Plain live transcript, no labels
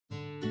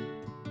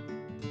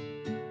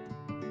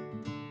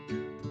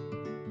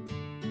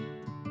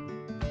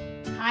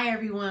Hi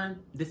everyone,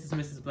 this is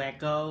Mrs. Black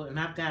Gold, and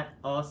I've got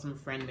awesome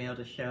friend mail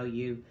to show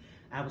you.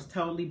 I was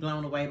totally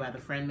blown away by the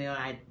friend mail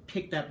I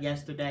picked up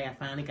yesterday. I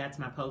finally got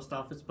to my post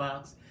office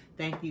box.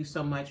 Thank you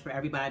so much for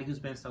everybody who's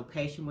been so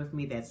patient with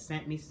me that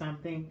sent me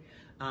something.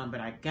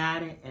 But I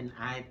got it, and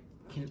I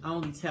can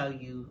only tell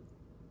you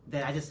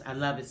that I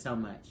love it so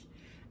much.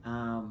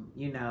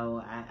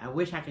 I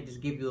wish I could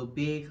just give you a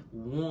big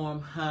warm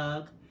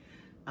hug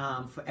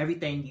for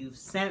everything you've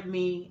sent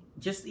me,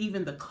 just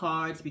even the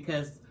cards,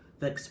 because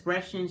the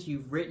expressions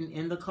you've written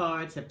in the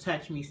cards have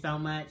touched me so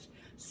much.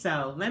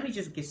 So let me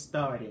just get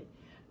started.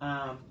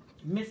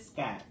 Miss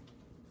Scott,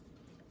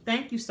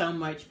 thank you so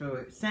much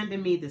for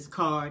sending me this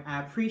card.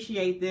 I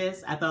appreciate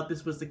this. I thought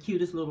this was the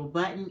cutest little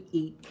button.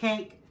 Eat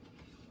cake.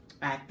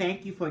 I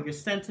thank you for your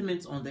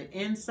sentiments on the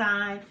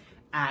inside.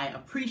 I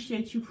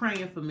appreciate you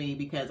praying for me,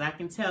 because I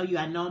can tell you,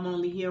 I know I'm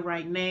only here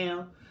right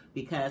now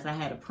because I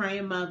had a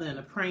praying mother and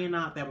a praying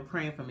aunt that were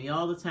praying for me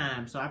all the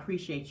time. So I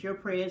appreciate your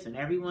prayers and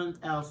everyone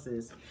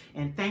else's.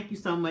 And thank you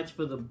so much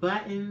for the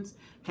buttons.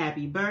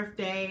 Happy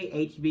birthday,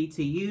 HB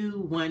to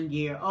you, 1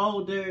 year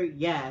older,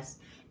 yes.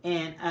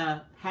 And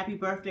happy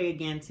birthday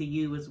again to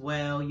you as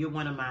well. You're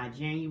one of my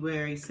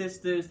January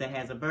sisters that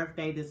has a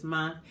birthday this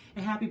month.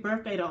 And happy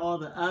birthday to all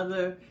the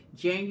other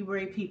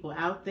January people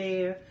out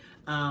there.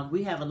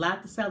 We have a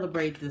lot to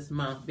celebrate this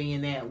month,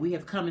 being that we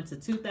have come into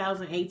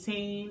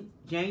 2018.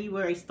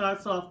 January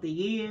starts off the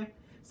year,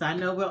 so I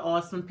know we're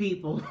awesome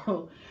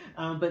people.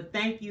 But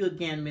thank you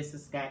again,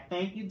 Mrs. Scott.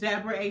 Thank you,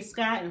 Deborah A.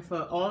 Scott. And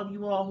for all of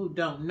you all who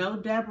don't know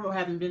Deborah or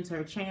haven't been to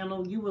her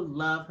channel, you will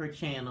love her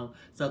channel.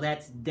 So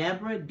that's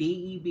Deborah,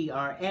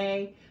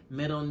 D-E-B-R-A,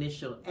 middle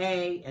initial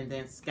A, and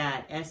then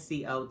Scott,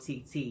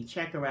 S-C-O-T-T.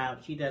 Check her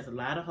out. She does a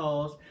lot of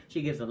hauls.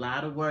 She gives a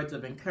lot of words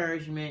of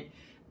encouragement.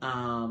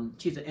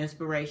 She's an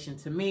inspiration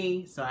to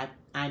me, so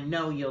I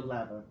know you'll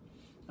love her.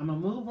 I'm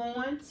going to move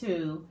on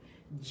to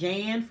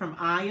Jan from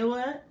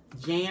Iowa.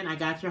 Jan, I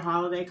got your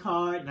holiday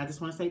card, and I just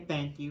want to say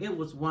thank you. It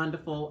was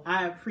wonderful.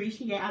 I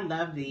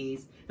love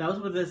these. Those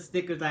were the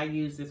stickers I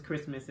used this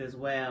Christmas as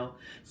well.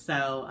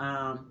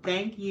 So,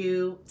 thank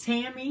you.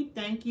 Tammy,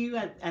 thank you.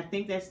 I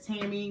think that's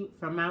Tammy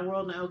from My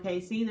World in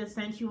OKC that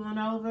sent you on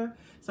over.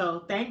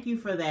 So, thank you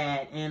for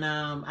that. And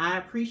I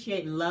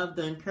appreciate and love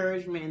the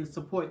encouragement and the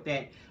support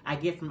that I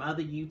get from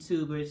other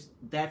YouTubers.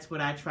 That's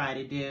what I try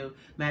to do.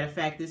 Matter of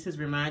fact, this has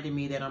reminded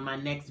me that on my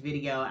next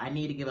video, I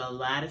need to give a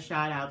lot of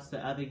shout outs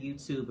to other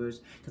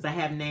YouTubers, because I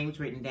have names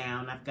written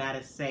down. I've got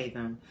to say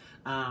them.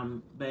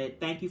 But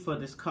thank you for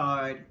this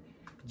card,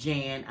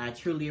 Jan. I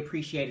truly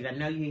appreciate it. I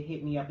know you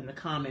hit me up in the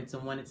comments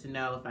and wanted to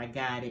know if I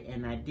got it,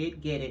 and I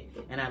did get it,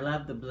 and I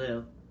love the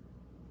blue.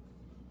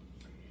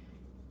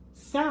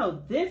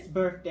 So this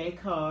birthday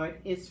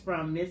card is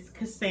from Miss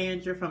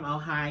Cassandra from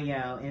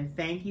Ohio, and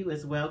thank you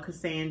as well,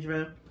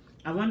 Cassandra.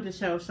 I wanted to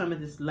show some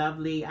of this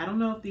lovely, I don't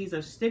know if these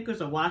are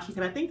stickers or washi tape.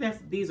 I think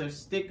these are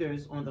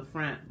stickers on the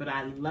front, but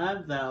I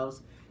love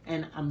those.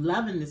 And I'm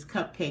loving this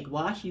cupcake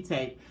washi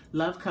tape.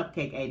 Love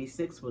Cupcake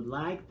 86 would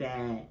like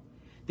that.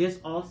 There's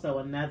also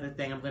another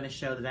thing I'm going to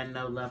show that I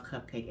know Love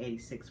Cupcake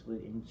 86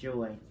 would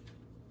enjoy.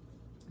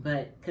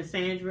 But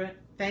Cassandra,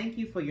 thank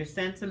you for your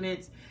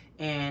sentiments.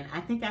 And I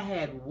think I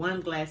had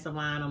one glass of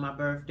wine on my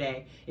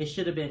birthday. It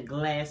should have been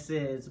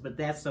glasses, but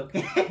that's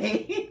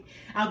okay.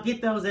 I'll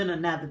get those in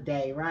another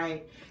day,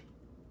 right?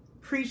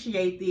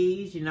 Appreciate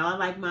these. You know, I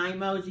like my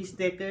emoji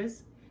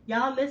stickers.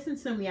 Y'all listen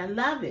to me. I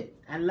love it.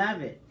 I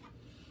love it.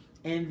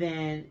 And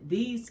then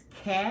these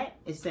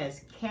it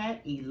says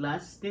Cat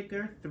Elust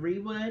sticker,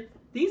 3-wood.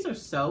 These are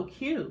so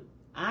cute.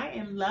 I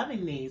am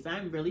loving these.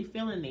 I'm really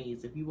feeling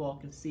these, if you all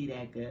can see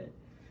that good.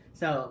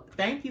 So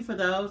thank you for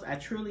those. I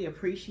truly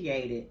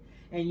appreciate it.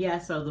 And yeah,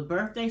 so the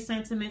birthday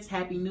sentiments,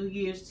 Happy New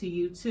Year's to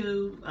you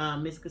too,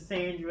 Miss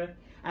Cassandra.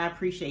 I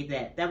appreciate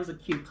that. That was a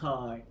cute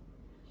card.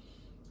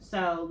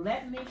 So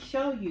let me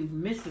show you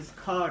Mrs.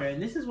 Carter.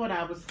 And this is what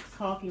I was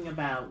talking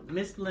about.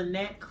 Miss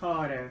Lynette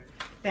Carter.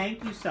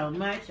 Thank you so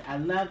much. I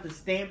love the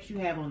stamps you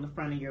have on the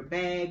front of your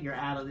bag. You're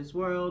out of this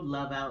world.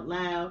 Love out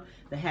loud.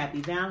 The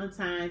Happy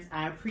Valentine's.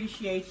 I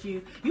appreciate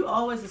you. You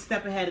always a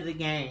step ahead of the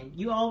game.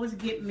 You always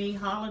get me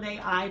holiday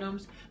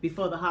items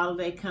before the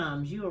holiday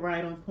comes. You are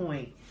right on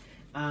point.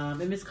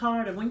 And Miss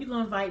Carter, when you going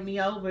to invite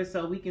me over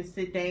so we can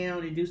sit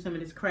down and do some of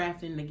this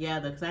crafting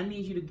together? Because I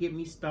need you to get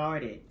me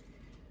started.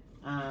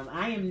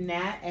 I am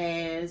not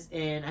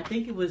and I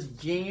think it was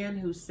Jan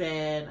who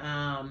said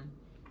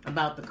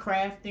about the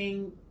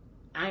crafting.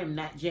 I am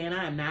not, Jan,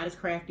 I am not as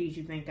crafty as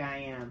you think I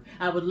am.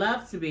 I would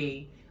love to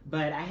be,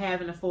 but I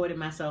haven't afforded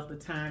myself the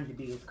time to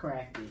be as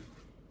crafty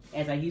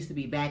as I used to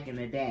be back in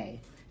the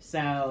day.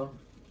 So,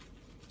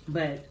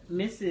 but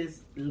Mrs.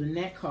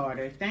 Lynette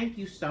Carter, thank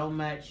you so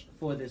much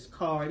for this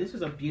card. This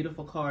was a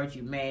beautiful card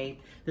you made.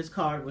 This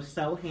card was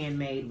so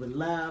handmade with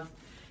love.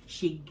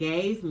 She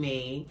gave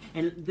me,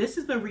 and this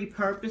is the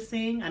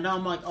repurposing. I know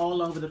I'm like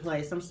all over the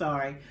place, I'm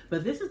sorry.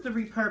 But this is the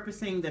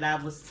repurposing that I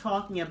was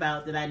talking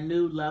about that I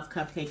knew Love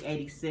Cupcake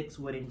 86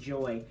 would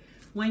enjoy.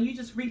 When you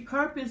just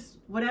repurpose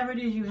whatever it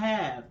is you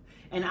have.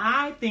 And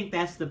I think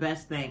that's the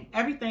best thing.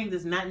 Everything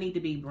does not need to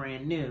be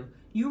brand new.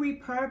 You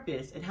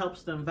repurpose. It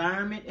helps the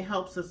environment. It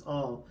helps us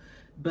all.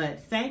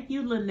 But thank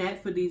you,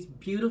 Lynette, for these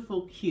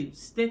beautiful, cute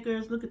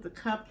stickers. Look at the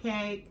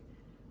cupcake.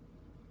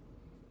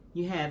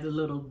 You have the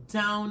little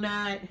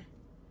donut.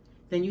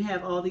 Then you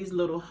have all these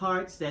little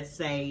hearts that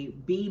say,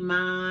 be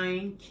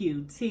mine,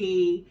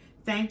 QT.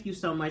 Thank you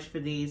so much for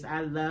these.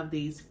 I love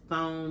these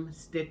foam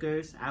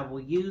stickers. I will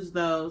use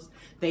those.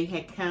 They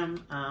had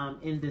come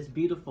in this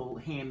beautiful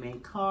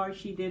handmade card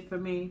she did for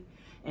me.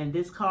 And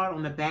this card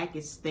on the back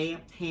is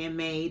stamped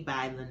handmade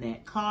by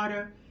Lynette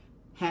Carter.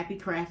 Happy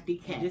Crafty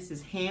Cat. This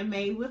is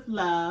handmade with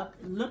love.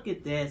 Look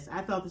at this.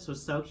 I thought this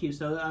was so cute.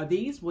 So are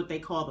these what they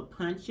call the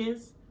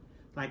punches?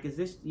 Like, is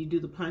this, you do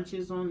the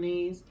punches on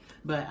these?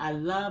 But I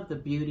love the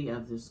beauty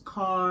of this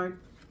card.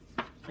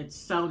 It's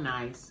so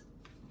nice.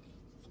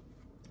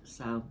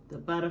 So the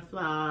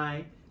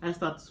butterfly, I just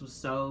thought this was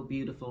so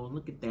beautiful.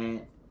 Look at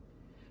that.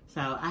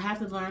 So I have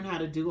to learn how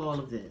to do all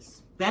of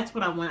this. That's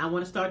what I want. I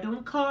want to start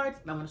doing cards,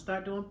 and I want to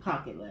start doing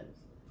pocket letters.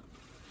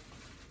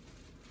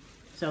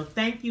 So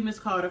thank you, Miss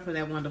Carter, for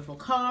that wonderful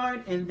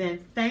card. And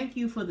then thank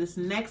you for this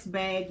next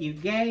bag you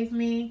gave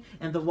me.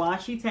 And the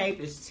washi tape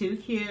is too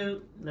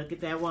cute. Look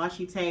at that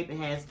washi tape. It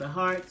has the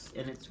hearts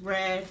and it's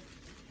red.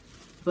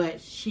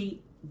 But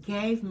she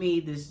gave me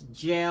this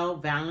gel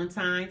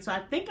Valentine. So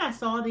I think I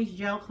saw these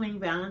gel cling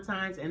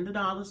Valentines in the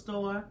dollar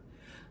store.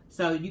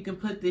 So you can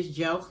put this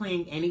gel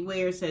cling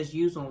anywhere. It says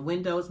use on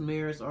windows,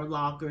 mirrors, or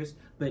lockers,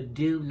 but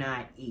do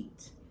not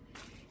eat.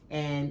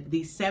 And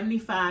these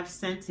 75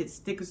 scented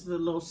stickers is a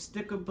little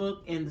sticker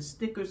book, and the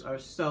stickers are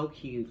so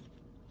cute.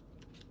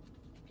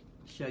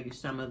 Show you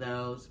some of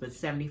those, but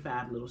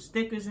 75 little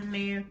stickers in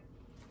there.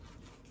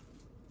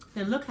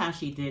 Then look how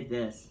she did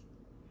this.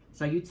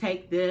 So you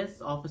take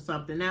this off of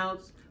something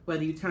else,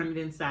 whether you turn it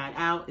inside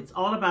out, it's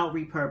all about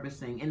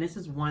repurposing, and this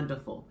is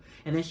wonderful.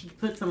 And then she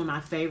put some of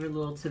my favorite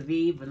little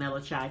Tavi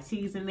vanilla chai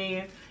teas in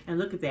there, and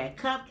look at that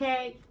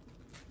cupcake.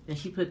 And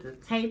she put the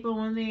tape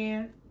on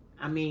there.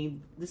 I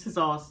mean, this is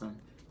awesome.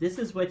 This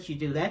is what you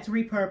do. That's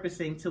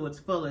repurposing to its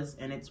fullest,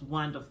 and it's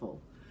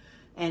wonderful.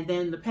 And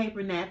then the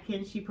paper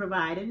napkin she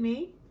provided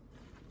me.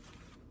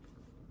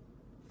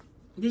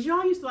 Did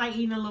y'all used to like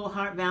eating the little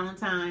heart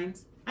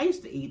Valentines? I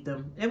used to eat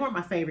them. They weren't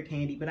my favorite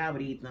candy, but I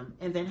would eat them.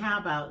 And then how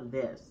about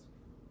this?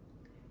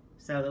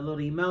 So the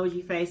little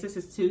emoji face. This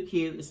is too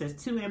cute. It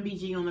says 2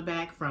 MBG on the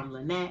back from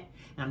Lynette.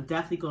 And I'm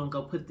definitely going to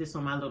go put this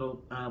on my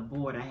little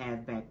board I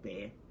have back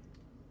there.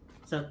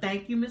 So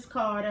thank you, Miss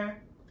Carter.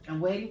 I'm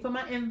waiting for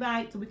my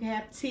invite so we can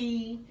have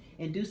tea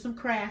and do some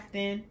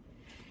crafting.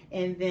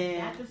 And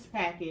then I got this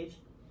package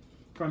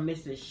from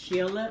Mrs.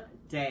 Sheila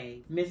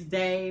Dave. Miss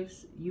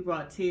Daves, you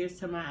brought tears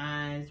to my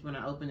eyes when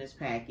I opened this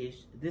package.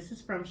 This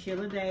is from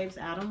Sheila Daves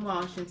out in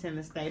Washington,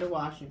 the state of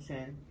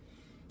Washington.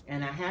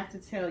 And I have to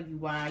tell you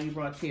why you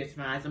brought tears to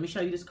my eyes. Let me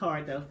show you this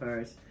card though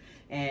first.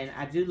 And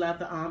I do love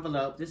the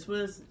envelope. This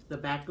was the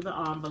back of the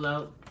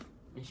envelope.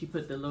 And she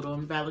put the little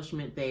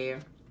embellishment there.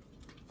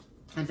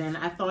 And then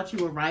I thought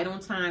you were right on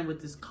time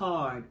with this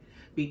card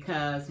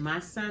because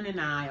my son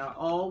and I are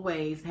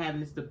always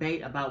having this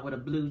debate about what a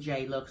blue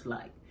jay looks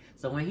like.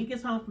 So when he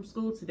gets home from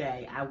school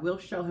today, I will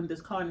show him this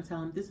card and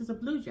tell him this is a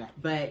blue jay.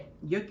 But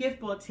your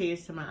gift brought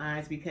tears to my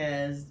eyes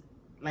because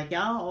like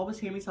y'all always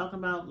hear me talking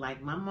about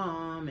like my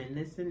mom and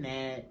this and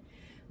that.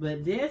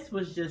 But this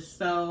was just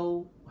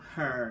so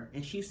her,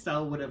 and she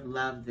so would have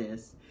loved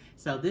this.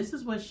 So this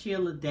is what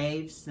Sheila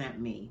Dave sent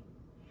me.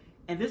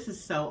 And this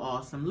is so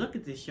awesome. Look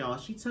at this, y'all.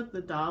 She took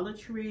the Dollar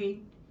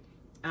Tree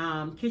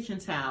kitchen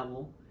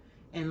towel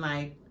and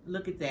like,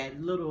 look at that.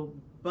 Little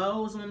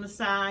bows on the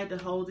side to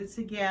hold it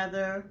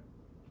together.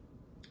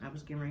 I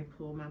was getting ready to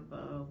pull my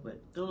bow,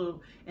 but the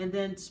little, and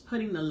then just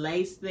putting the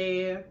lace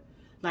there.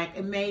 Like,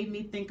 it made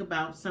me think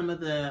about some of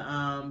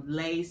the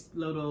lace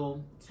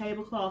little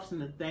tablecloths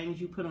and the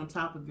things you put on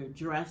top of your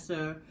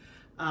dresser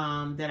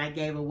that I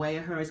gave away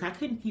of hers. I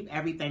couldn't keep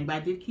everything, but I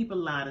did keep a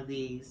lot of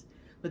these.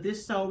 But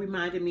this so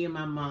reminded me of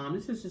my mom.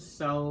 This is just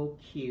so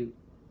cute.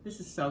 This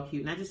is so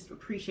cute. And I just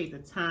appreciate the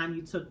time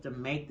you took to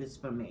make this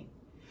for me.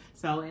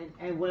 So,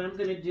 and what I'm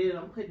going to do,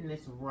 I'm putting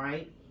this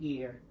right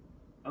here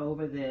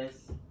over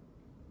this.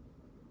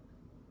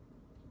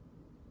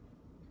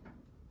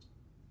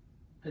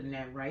 Putting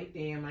that right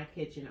there in my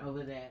kitchen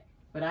over that.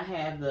 But I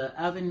have the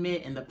oven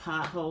mitt and the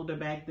pot holder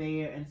back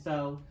there. And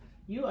so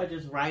you are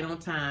just right on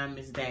time,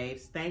 Ms.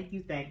 Daves. Thank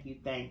you, thank you,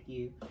 thank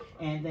you.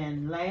 And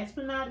then last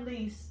but not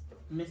least,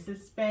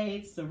 Mrs.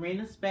 Spades,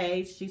 Serena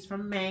Spades. She's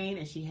from Maine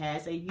and she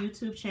has a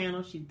YouTube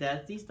channel. She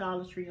does these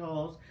Dollar Tree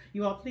hauls.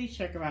 You all please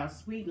check her out,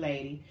 sweet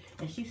lady.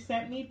 And she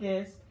sent me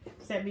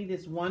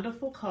this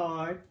wonderful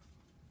card.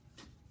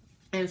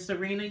 And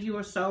Serena, you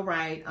are so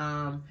right.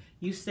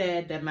 You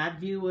said that my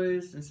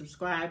viewers and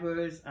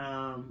subscribers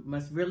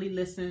must really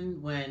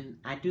listen when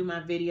I do my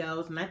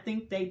videos. And I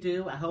think they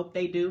do. I hope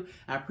they do.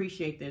 I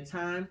appreciate their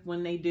time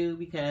when they do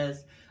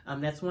because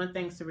that's one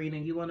thing, Serena.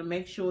 You want to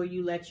make sure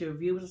you let your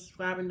viewers and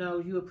subscribers know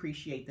you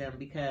appreciate them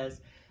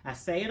because I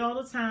say it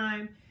all the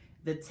time.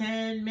 The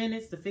 10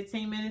 minutes, the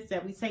 15 minutes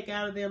that we take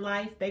out of their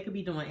life, they could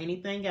be doing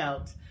anything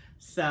else.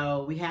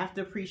 So we have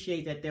to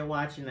appreciate that they're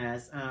watching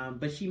us.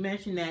 But she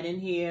mentioned that in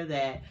here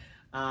that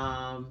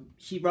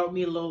she wrote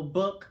me a little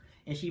book,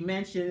 and she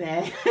mentioned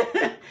that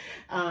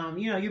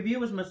you know, your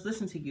viewers must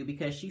listen to you,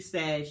 because she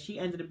said she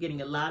ended up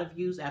getting a lot of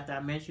views after I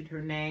mentioned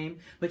her name.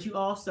 But you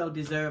also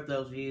deserve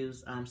those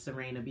views,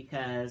 Serena,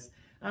 because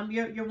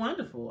you're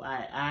wonderful.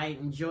 I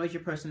enjoyed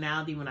your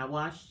personality when I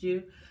watched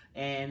you,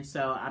 and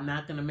so I'm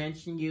not going to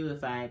mention you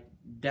if I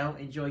don't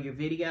enjoy your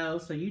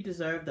videos. So you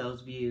deserve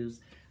those views.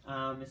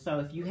 So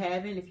if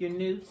you're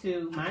new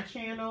to my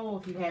channel,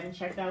 if you haven't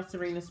checked out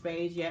Serena's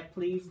page yet,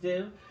 please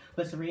do.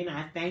 But Serena,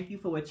 I thank you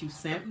for what you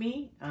sent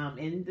me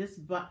in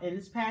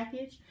this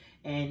package.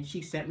 And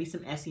she sent me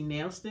some Essie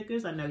nail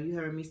stickers. I know you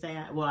heard me say,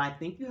 I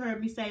think you heard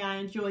me say I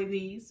enjoy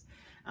these.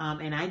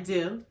 And I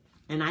do.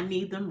 And I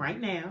need them right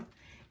now.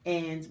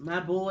 And my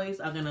boys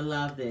are going to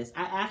love this.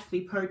 I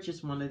actually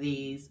purchased one of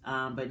these.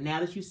 But now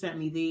that you sent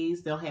me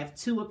these, they'll have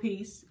 2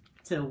 apiece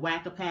to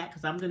whack-a-pack,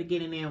 because I'm going to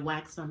get in there and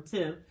whack some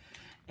too.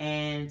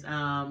 And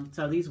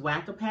so these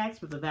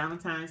whack-a-packs with the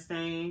Valentine's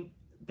stain,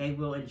 they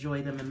will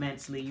enjoy them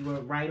immensely. You were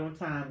right on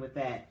time with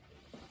that.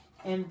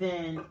 And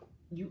then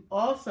you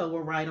also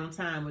were right on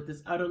time with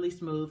this Utterly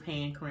Smooth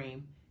hand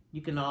cream.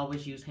 You can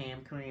always use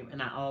hand cream,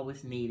 and I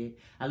always need it.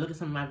 I look at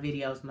some of my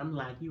videos, and I'm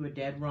like, you were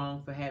dead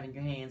wrong for having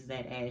your hands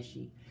that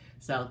ashy.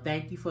 So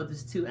thank you for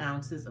this 2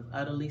 ounces of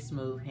Utterly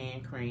Smooth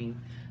hand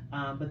cream.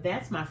 But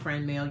that's my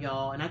friend mail,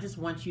 y'all. And I just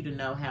want you to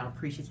know how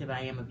appreciative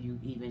I am of you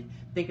even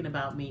thinking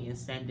about me and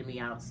sending me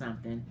out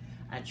something.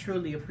 I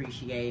truly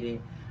appreciate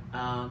it.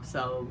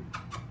 So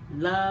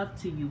love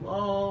to you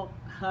all.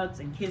 Hugs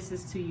and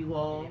kisses to you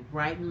all.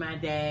 Brighten my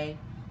day.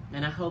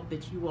 And I hope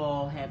that you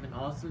all have an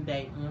awesome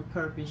day on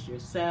purpose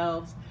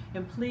yourselves.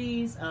 And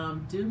please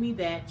do me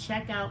that.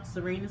 Check out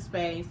Serena's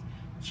Space.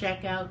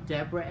 Check out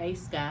Deborah A.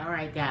 Sky. All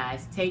right,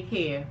 guys. Take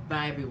care.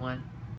 Bye, everyone.